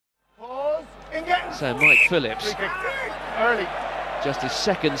So Mike Phillips, just his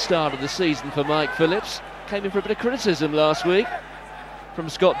second start of the season for Mike Phillips, came in for a bit of criticism last week from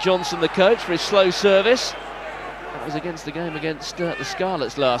Scott Johnson, the coach, for his slow service. That was against the game against the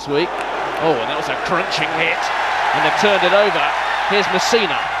Scarlets last week. Oh, and that was a crunching hit, and they've turned it over. Here's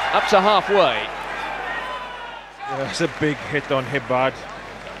Messina, up to halfway. That's a big hit on Hibbard.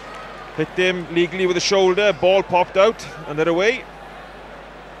 Hit him legally with the shoulder, ball popped out, and they're away.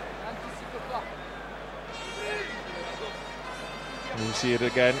 And you see it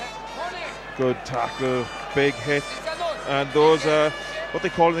again. Good tackle, big hit. And those are what they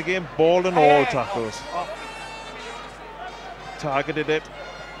call in the game, ball and all tackles. Targeted it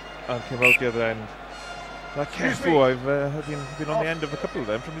and came out the other end. That Kefu, I've been on the end of a couple of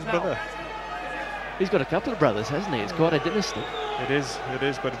them from his brother. He's got a couple of brothers, hasn't he? It's quite a dynasty. It is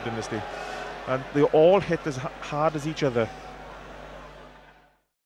quite a dynasty. And they all hit as hard as each other.